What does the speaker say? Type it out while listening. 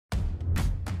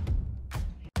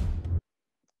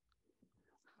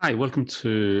Hi, welcome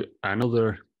to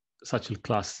another Satchel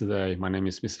class today. My name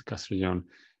is Mr. Castrillon,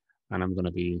 and I'm going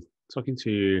to be talking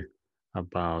to you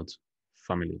about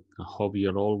family. I hope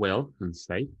you're all well and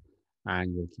safe,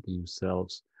 and you're keeping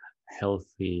yourselves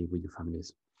healthy with your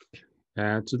families.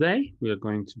 Today, we are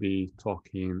going to be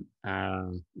talking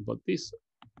about these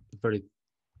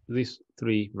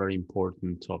three very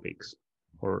important topics,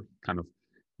 or kind of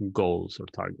goals or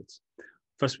targets.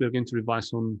 First, we are going to revise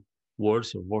some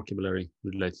words or vocabulary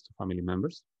related to family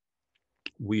members.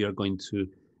 We are going to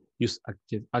use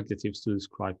adjectives to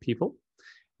describe people,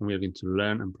 and we are going to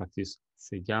learn and practice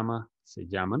se llama, se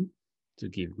llaman to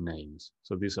give names.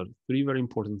 So these are three very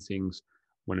important things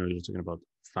when we're talking about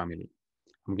family.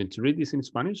 I'm going to read this in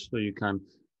Spanish so you can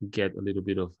get a little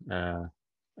bit of kind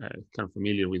of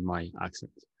familiar with my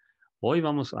accent. Hoy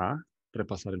vamos a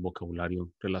repasar el vocabulario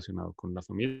relacionado con la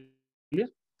familia,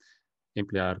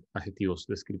 emplear adjetivos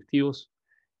descriptivos,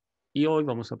 y hoy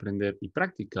vamos a aprender y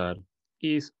practicar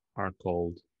is, are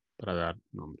called para dar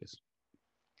nombres.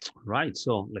 Right,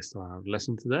 so let's start our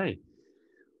lesson today.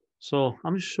 So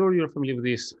I'm sure you're familiar with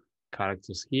these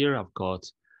characters here. I've got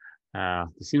The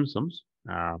Simpsons,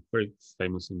 very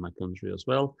famous in my country as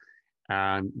well.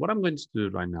 And what I'm going to do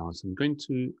right now is I'm going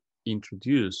to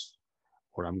introduce,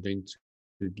 or I'm going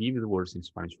to give the words in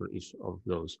Spanish for each of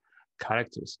those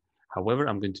characters. However,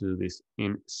 I'm going to do this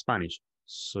in Spanish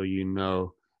so you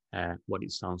know what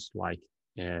it sounds like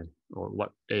or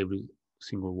what every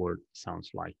single word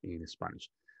sounds like in Spanish.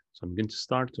 So I'm going to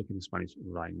start talking in Spanish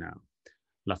right now.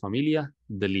 La familia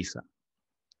de Lisa.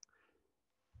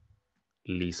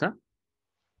 Lisa.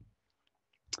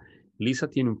 Lisa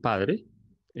tiene un padre,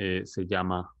 se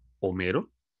llama Homero.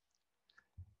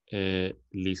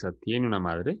 Lisa tiene una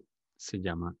madre, se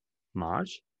llama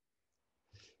Marge.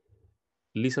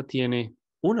 Lisa tiene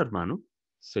un hermano,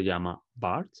 se llama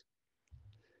Bart.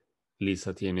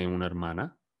 Lisa tiene una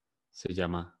hermana, se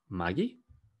llama Maggie.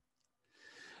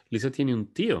 Lisa tiene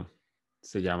un tío,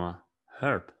 se llama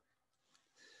Herb.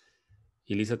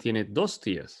 Y Lisa tiene dos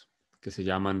tías, que se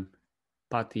llaman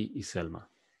Patty y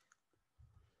Selma.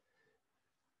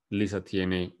 Lisa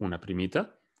tiene una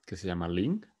primita, que se llama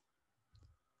Lynn.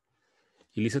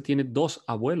 Y Lisa tiene dos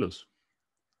abuelos,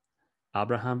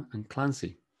 Abraham and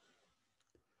Clancy.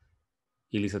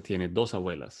 Y Lisa tiene dos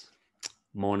abuelas,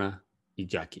 Mona y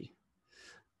Jackie.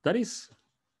 That is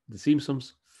the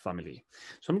Simpsons family.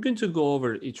 So I'm going to go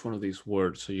over each one of these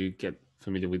words so you get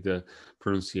familiar with the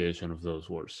pronunciation of those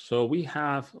words. So we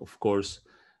have, of course,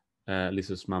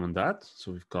 Lisa's mom and dad.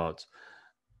 So we've got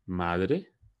madre,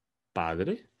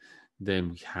 padre. Then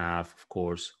we have, of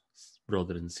course,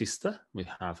 brother and sister. We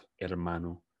have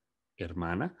hermano,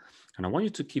 hermana. And I want you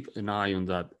to keep an eye on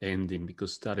that ending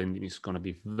because that ending is going to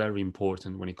be very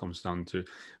important when it comes down to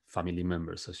family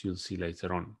members, as you'll see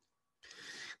later on.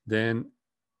 Then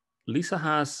Lisa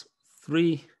has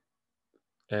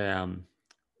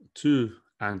two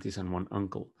aunties and one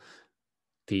uncle,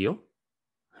 Tío,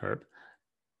 Herb,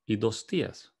 y dos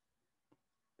tías,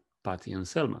 Patty and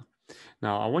Selma.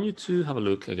 Now, I want you to have a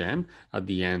look again at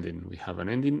the ending. We have an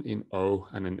ending in O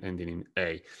and an ending in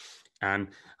A. And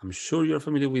I'm sure you're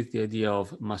familiar with the idea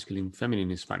of masculine, feminine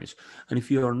in Spanish. And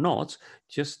if you are not,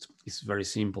 it's very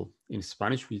simple. In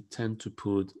Spanish, we tend to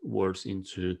put words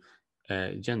into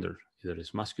gender, either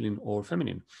it's masculine or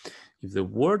feminine. If the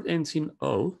word ends in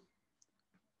O,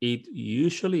 it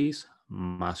usually is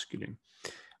masculine.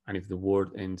 And if the word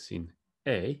ends in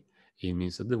A, it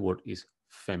means that the word is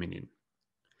feminine.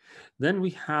 Then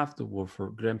we have the word for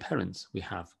grandparents. We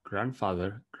have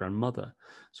grandfather, grandmother.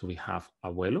 So we have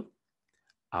abuelo,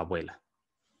 abuela.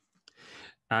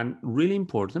 And really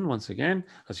important, once again,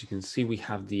 as you can see, we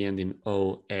have the end in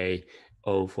O, A,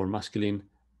 O for masculine,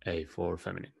 A for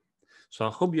feminine. So I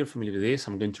hope you're familiar with this.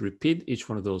 I'm going to repeat each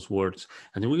one of those words,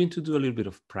 and then we're going to do a little bit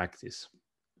of practice.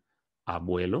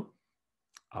 Abuelo,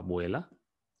 abuela,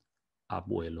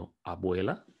 abuelo,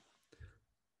 abuela,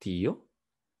 tío,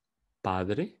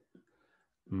 padre,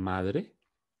 madre,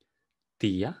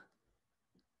 tía,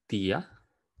 tía,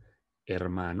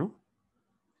 hermano,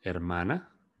 hermana,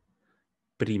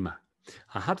 prima.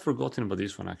 I had forgotten about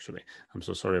this one, actually. I'm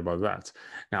so sorry about that.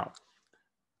 Now,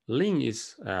 Lynn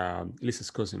is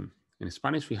Lisa's cousin. In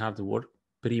Spanish, we have the word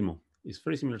primo. It's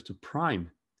very similar to prime.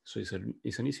 So it's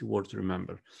an easy word to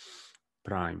remember.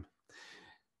 Prime,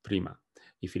 prima.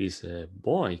 If it is a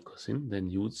boy cousin, then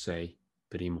you would say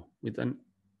primo with an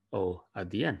O at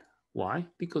the end. Why?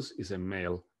 Because it's a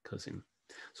male cousin.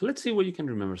 So let's see what you can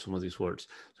remember some of these words.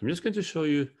 So I'm just going to show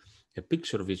you a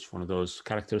picture of each one of those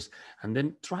characters and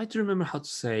then try to remember how to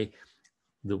say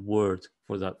the word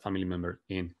for that family member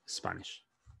in Spanish.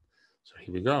 So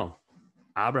here we go.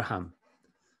 Abraham.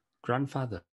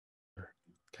 grandfather.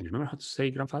 Can you remember how to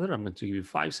say grandfather? I'm going to give you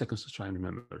 5 seconds to try and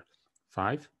remember.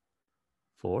 5,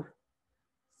 4,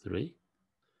 3,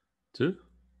 2,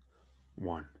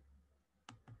 1.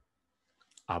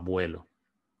 Abuelo.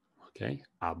 Okay,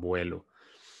 abuelo.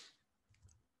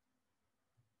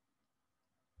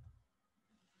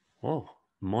 Oh,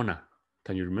 Mona.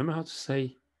 Can you remember how to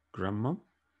say grandma?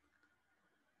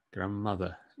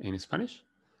 Grandmother in Spanish?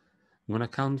 I'm going to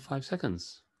count 5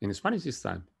 seconds. In Spanish this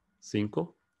time. 5,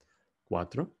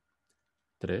 4,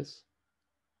 3,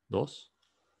 2,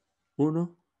 1.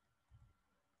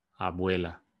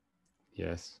 Abuela.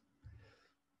 Yes.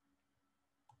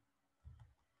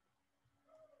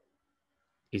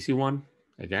 Easy one.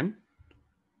 Again.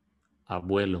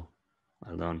 Abuelo.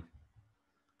 Well done.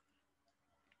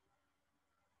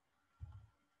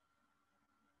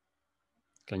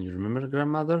 Can you remember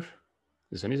grandmother?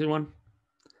 It's an easy one.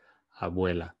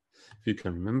 Abuela. If you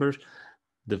can remember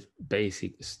the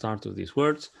basic start of these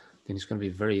words, then it's going to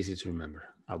be very easy to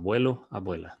remember. Abuelo,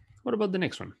 abuela. What about the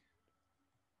next one?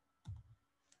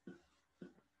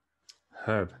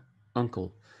 Herb,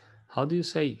 uncle. How do you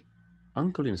say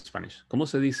uncle in Spanish? ¿Cómo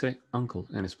se dice uncle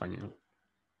en español?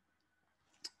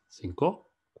 5,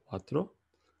 4,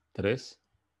 3,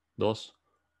 2,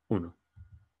 1.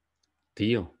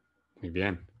 Tío. Muy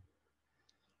bien.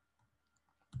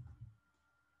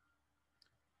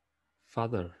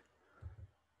 Father.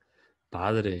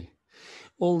 Padre.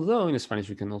 Although in Spanish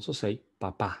we can also say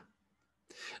papá.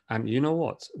 And you know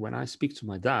what? When I speak to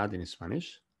my dad in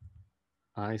Spanish,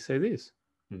 I say this,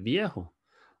 viejo.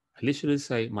 I literally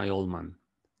say my old man.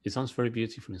 It sounds very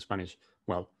beautiful in Spanish.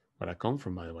 Well, where I come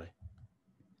from, by the way.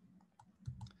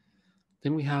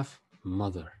 Then we have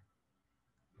mother,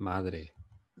 madre,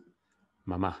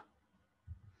 mamá.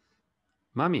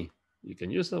 Mami, you can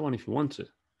use that one if you want to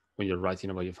when you're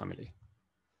writing about your family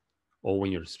or when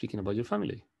you're speaking about your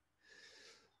family.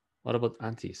 What about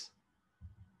aunties?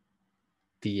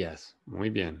 Tías. Muy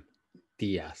bien.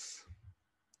 Tías.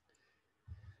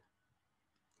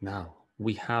 Now,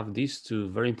 we have these two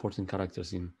very important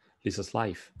characters in Lisa's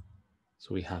life.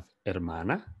 So we have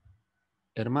hermana,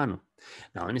 hermano.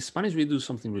 Now, in Spanish, we do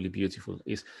something really beautiful.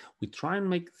 Is we try and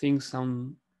make things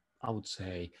sound, I would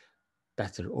say,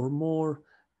 better or more.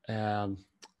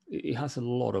 It has a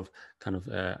lot of kind of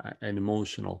an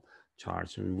emotional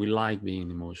charge. I mean, we like being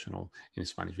emotional in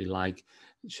Spanish. We like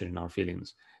sharing our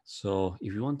feelings. So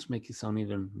if you want to make it sound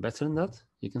even better than that,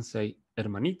 you can say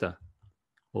hermanita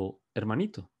or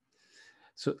hermanito.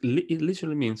 So it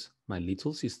literally means my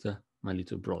little sister, my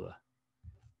little brother.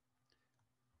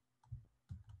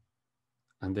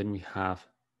 And then we have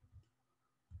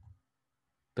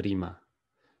prima.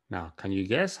 Now, can you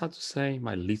guess how to say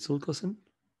my little cousin?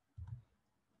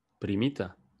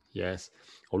 Primita. Yes,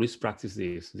 always practice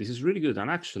this. This is really good. And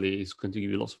actually, it's going to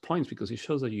give you lots of points because it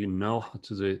shows that you know how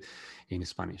to do it in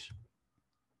Spanish.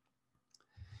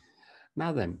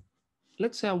 Now then,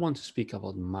 let's say I want to speak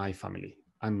about my family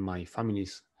and my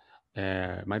family's,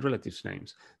 my relatives'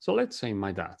 names. So let's say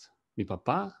my dad. Mi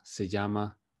papá se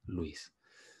llama Luis.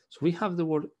 So we have the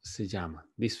word se llama,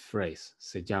 this phrase,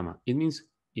 se llama. It means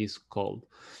is called.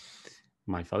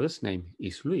 My father's name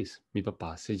is Luis. Mi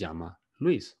papá se llama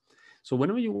Luis. So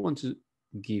whenever you want to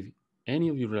give any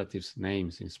of your relatives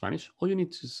names in Spanish, all you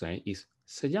need to say is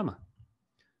se llama.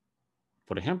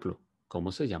 Por ejemplo,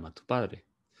 ¿cómo se llama tu padre?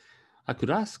 I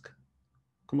could ask,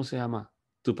 ¿cómo se llama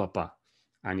tu papá?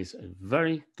 And it's a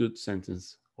very good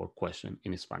sentence or question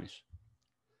in Spanish.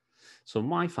 So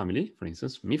my family, for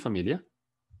instance, mi familia,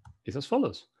 is as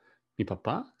follows. Mi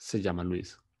papá se llama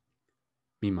Luis.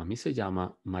 Mi mami se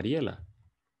llama Mariela.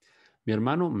 Mi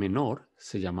hermano menor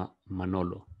se llama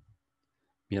Manolo.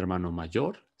 Mi hermano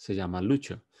mayor se llama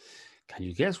Lucho. Can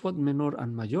you guess what menor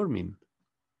and mayor mean?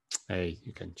 Hey,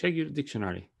 you can check your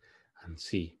dictionary and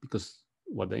see, because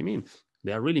what they mean.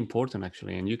 They are really important,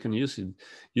 actually, and you can use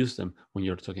them when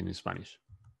you're talking in Spanish.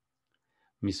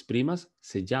 Mis primas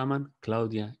se llaman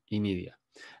Claudia y Nidia.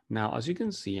 Now, as you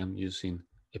can see, I'm using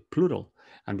a plural,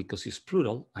 and because it's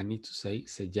plural, I need to say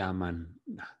se llaman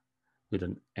with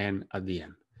an N at the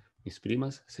end. Mis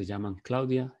primas se llaman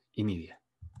Claudia y Nidia.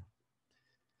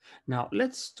 Now,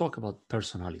 let's talk about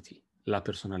personality, la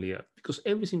personalidad, because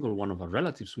every single one of our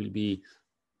relatives will be,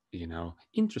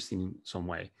 interesting in some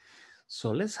way.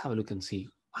 So let's have a look and see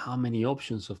how many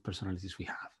options of personalities we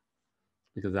have.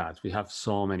 Look at that. We have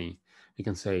so many. We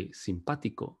can say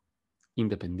simpático,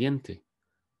 independiente,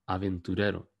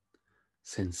 aventurero,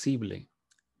 sensible,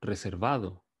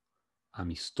 reservado,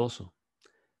 amistoso,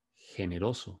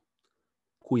 generoso,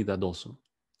 cuidadoso,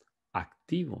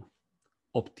 activo,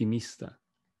 optimista,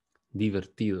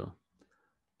 divertido,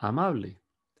 amable,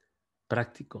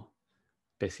 práctico,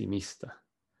 pesimista,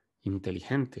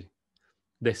 inteligente,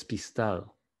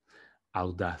 despistado,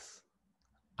 audaz,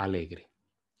 alegre.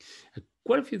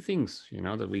 Quite a few things,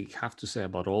 that we have to say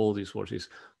about all these words is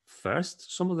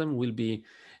first, some of them will be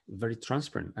very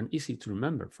transparent and easy to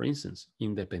remember. For instance,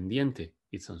 independiente,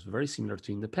 it sounds very similar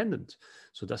to independent.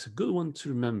 So that's a good one to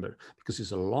remember because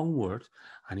it's a long word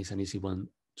and it's an easy one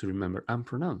to remember and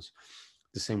pronounce.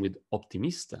 The same with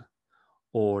optimista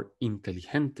or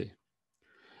inteligente.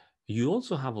 You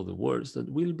also have other words that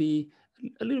will be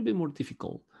a little bit more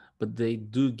difficult, but they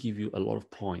do give you a lot of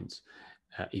points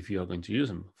if you are going to use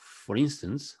them. For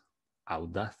instance,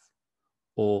 audaz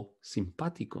o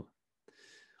simpático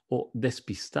o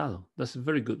despistado. That's a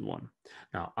very good one.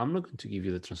 Now, I'm not going to give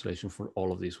you the translation for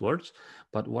all of these words,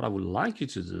 but what I would like you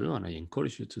to do, and I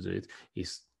encourage you to do it,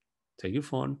 is take your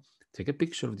phone, take a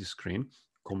picture of the screen,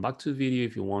 come back to the video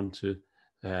if you want to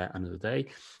another day,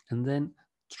 and then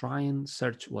try and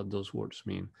search what those words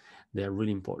mean. They are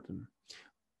really important.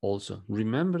 Also,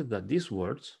 remember that these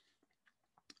words,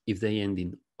 if they end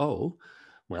in O,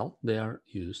 well, they are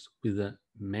used with a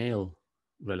male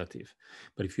relative.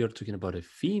 But if you're talking about a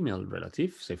female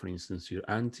relative, say for instance your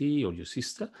auntie or your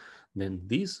sister, then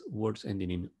these words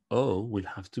ending in O will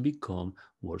have to become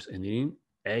words ending in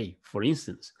A. For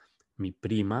instance, mi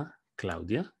prima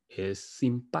Claudia es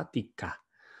simpática.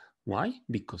 Why?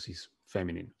 Because it's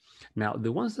feminine. Now,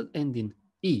 the ones that end in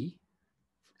E,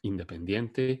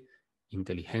 independiente,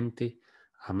 inteligente,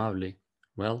 amable,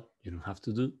 well, you don't have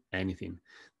to do anything.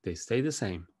 They stay the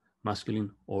same,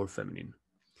 masculine or feminine.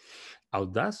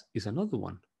 Audaz is another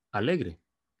one. Alegre,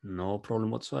 no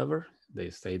problem whatsoever. They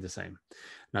stay the same.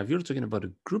 Now, if you're talking about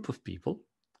a group of people,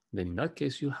 then in that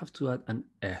case, you have to add an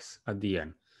S at the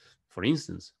end. For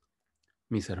instance,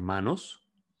 mis hermanos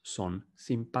son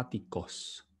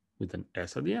simpáticos with an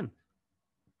S at the end.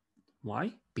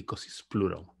 Why? Because it's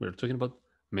plural. We're talking about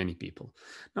many people.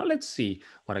 Now let's see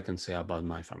what I can say about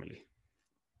my family.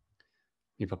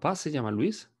 Mi papá se llama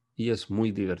Luis y es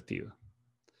muy divertido.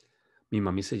 Mi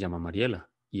mami se llama Mariela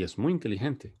y es muy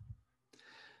inteligente.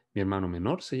 Mi hermano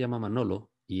menor se llama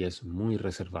Manolo y es muy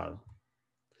reservado.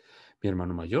 Mi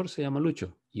hermano mayor se llama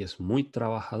Lucho y es muy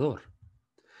trabajador.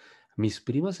 Mis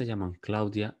primas se llaman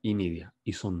Claudia y Nidia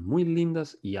y son muy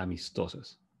lindas y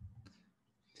amistosas.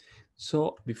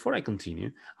 So before I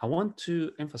continue, I want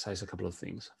to emphasize a couple of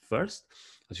things. First,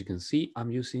 as you can see, I'm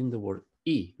using the word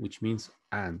y, which means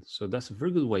and. So that's a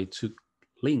very good way to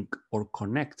link or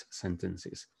connect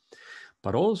sentences.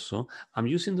 But also, I'm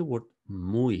using the word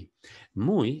muy.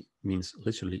 Muy means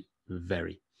literally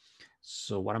very.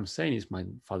 So what I'm saying is my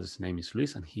father's name is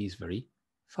Luis and he is very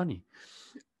funny.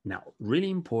 Now, really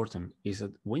important is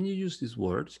that when you use these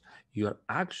words, you are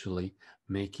actually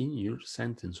making your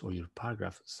sentence or your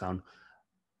paragraph sound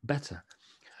better.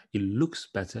 It looks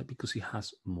better because it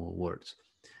has more words.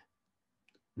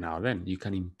 Now then, you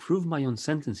can improve my own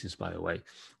sentences, by the way.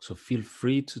 So feel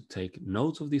free to take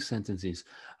notes of these sentences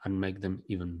and make them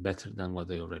even better than what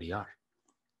they already are.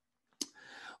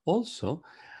 Also,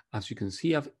 as you can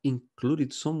see, I've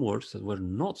included some words that were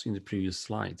not in the previous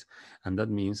slides. And that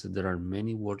means that there are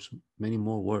many words, many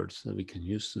more words that we can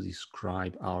use to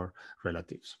describe our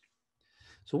relatives.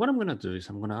 So what I'm going to do is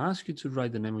I'm going to ask you to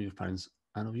write the name of your parents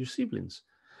and of your siblings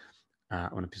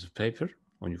on a piece of paper,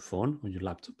 on your phone, on your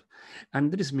laptop. And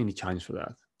there is a mini challenge for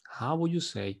that. How would you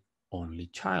say only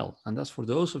child? And that's for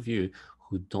those of you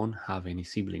who don't have any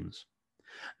siblings.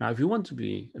 Now, if you want to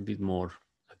be a bit more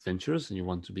adventurous and you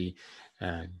want to be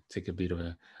take a bit of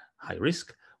a high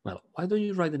risk, well, why don't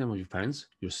you write the name of your parents,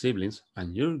 your siblings,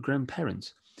 and your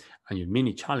grandparents? And your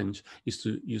mini challenge is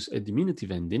to use a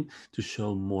diminutive ending to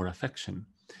show more affection.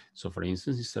 So, for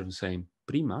instance, instead of saying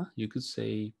prima, you could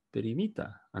say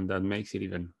primita, and that makes it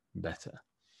even better.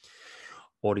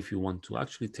 Or if you want to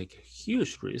actually take a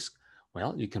huge risk,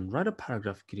 well, you can write a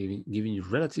paragraph giving your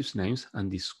relatives' names and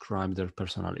describe their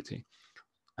personality.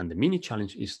 And the mini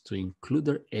challenge is to include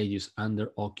their ages and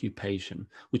their occupation,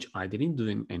 which I didn't do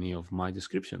in any of my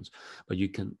descriptions, but you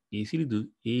can easily do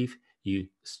if you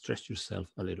stretch yourself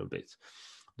a little bit.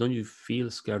 Don't you feel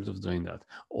scared of doing that?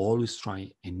 Always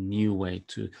try a new way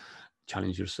to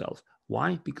challenge yourself.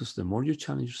 Why? Because the more you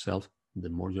challenge yourself, the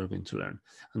more you're going to learn.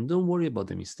 And don't worry about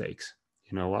the mistakes.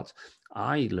 You know what?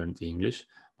 I learned English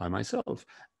by myself.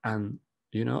 And,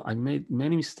 I made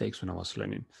many mistakes when I was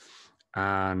learning.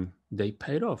 And they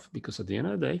paid off because at the end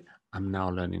of the day, I'm now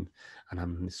learning and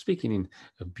I'm speaking in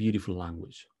a beautiful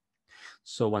language.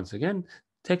 So once again,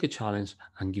 take a challenge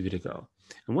and give it a go.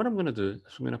 And what I'm going to do is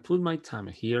I'm going to put my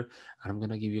timer here and I'm going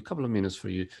to give you a couple of minutes for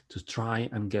you to try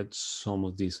and get some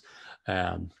of these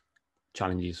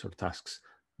challenges or tasks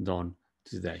done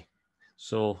today.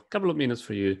 So a couple of minutes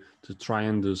for you to try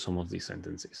and do some of these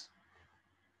sentences.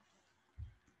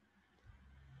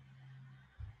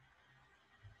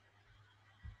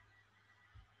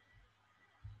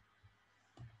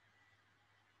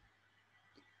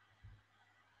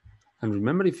 And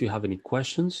remember, if you have any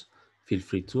questions, feel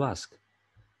free to ask.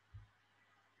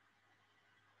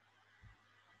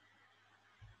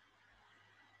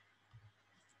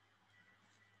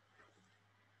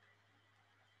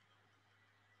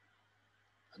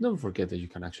 And don't forget that you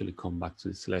can actually come back to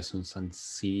these lessons and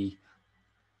see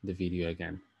the video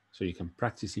again, so you can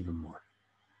practice even more.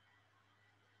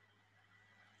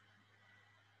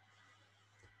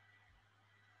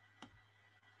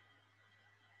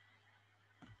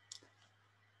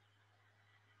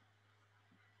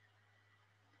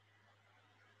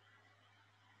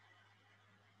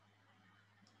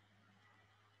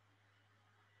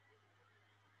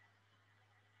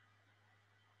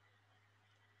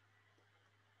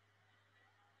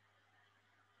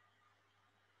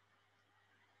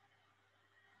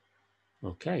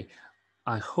 Okay,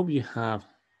 I hope you have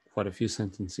quite a few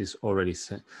sentences already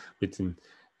written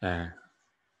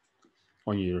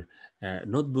on your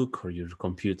notebook or your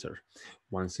computer.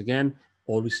 Once again,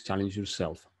 always challenge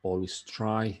yourself. Always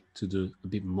try to do a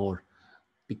bit more,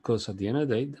 because at the end of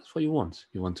the day, that's what you want.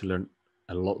 You want to learn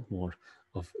a lot more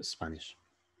of Spanish.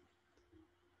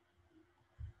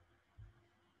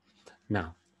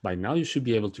 Now, by now you should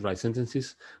be able to write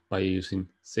sentences by using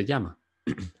se llama.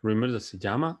 Remember that se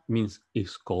llama means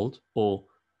is called or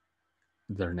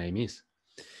their name is.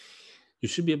 You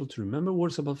should be able to remember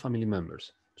words about family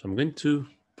members. So I'm going to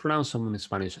pronounce some in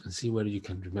Spanish and see whether you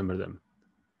can remember them.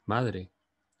 Madre,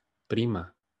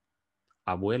 prima,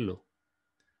 abuelo,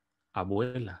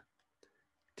 abuela,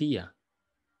 tía,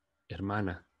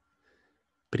 hermana,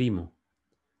 primo,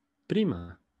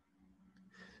 prima.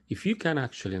 If you can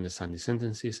actually understand these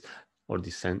sentences or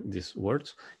these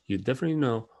words, you definitely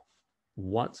know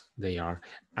what they are,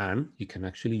 and you can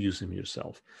actually use them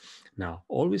yourself. Now,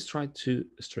 always try to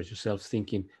stretch yourself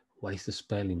thinking, what is the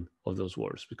spelling of those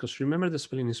words? Because remember, the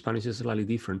spelling in Spanish is slightly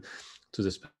different to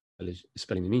the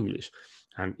spelling in English,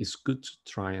 and it's good to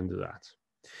try and do that.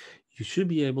 You should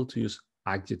be able to use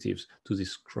adjectives to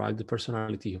describe the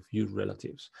personality of your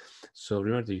relatives. So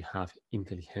remember, you have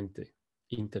inteligente,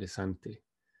 interesante,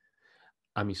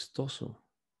 amistoso,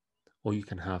 or you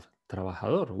can have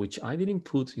trabajador, which I didn't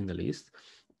put in the list,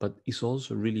 but it's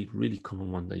also a really, really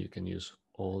common one that you can use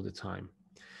all the time.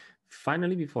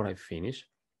 Finally, before I finish,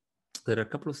 there are a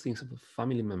couple of things about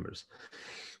family members.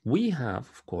 We have,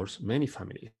 of course, many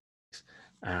families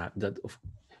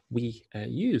we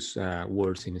use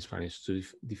words in Spanish to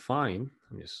define.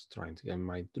 I'm just trying to get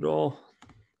my draw.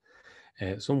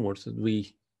 Some words that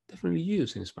we definitely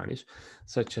use in Spanish,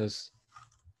 such as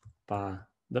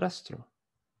padrastro.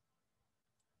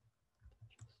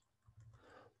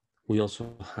 We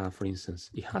also have, for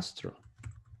instance, hijastro,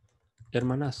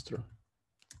 hermanastro.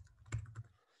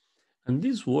 And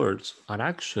these words are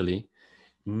actually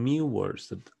new words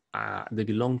that they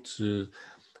belong to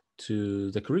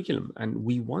the curriculum, and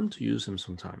we want to use them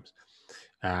sometimes.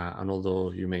 And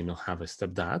although you may not have a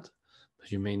stepdad,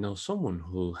 but you may know someone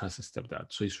who has a stepdad.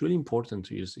 So it's really important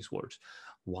to use these words.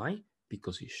 Why?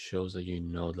 Because it shows that you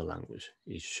know the language.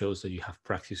 It shows that you have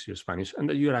practiced your Spanish and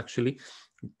that you're actually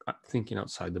thinking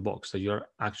outside the box, that you're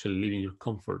actually leaving your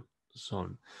comfort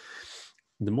zone.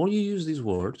 The more you use these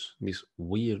words, these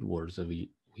weird words that we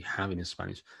have in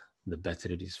Spanish, the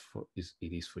better it is for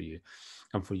you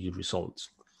and for your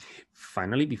results.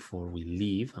 Finally, before we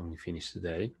leave and we finish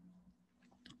today,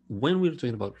 when we're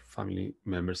talking about family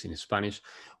members in Spanish,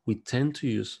 we tend to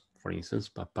use, for instance,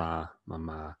 papa,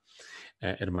 mama,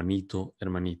 hermanito,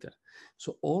 hermanita.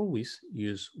 So always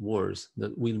use words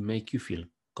that will make you feel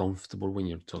comfortable when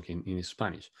you're talking in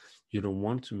Spanish. You don't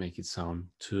want to make it sound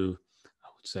too, I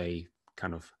would say,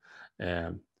 kind of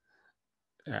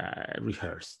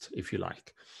rehearsed, if you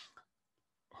like.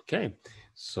 Okay,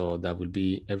 so that will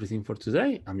be everything for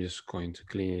today. I'm just going to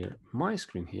clear my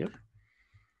screen here.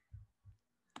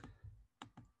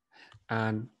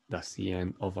 And that's the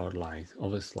end of our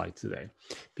slide today.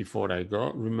 Before I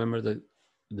go, remember that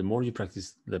the more you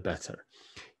practice, the better.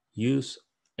 Use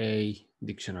a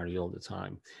dictionary all the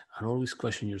time and always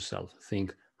question yourself.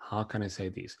 Think, how can I say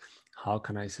this? How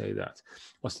can I say that?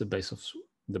 What's the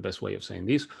best way of saying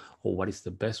this? Or what is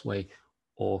the best way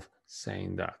of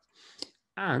saying that?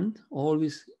 And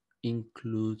always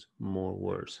include more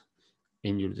words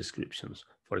in your descriptions.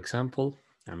 For example,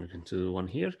 I'm going to do one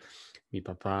here. Mi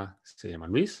papá se llama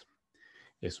Luis,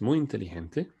 es muy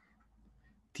inteligente,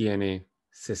 tiene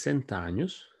 60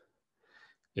 años,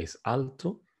 es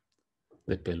alto,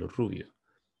 de pelo rubio.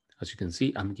 As you can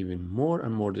see, I'm giving more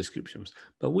and more descriptions,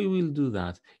 but we will do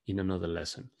that in another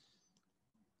lesson.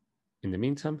 In the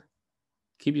meantime,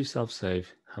 keep yourself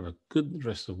safe, have a good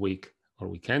rest of the week or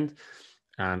weekend,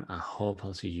 and I hope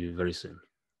I'll see you very soon.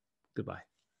 Goodbye.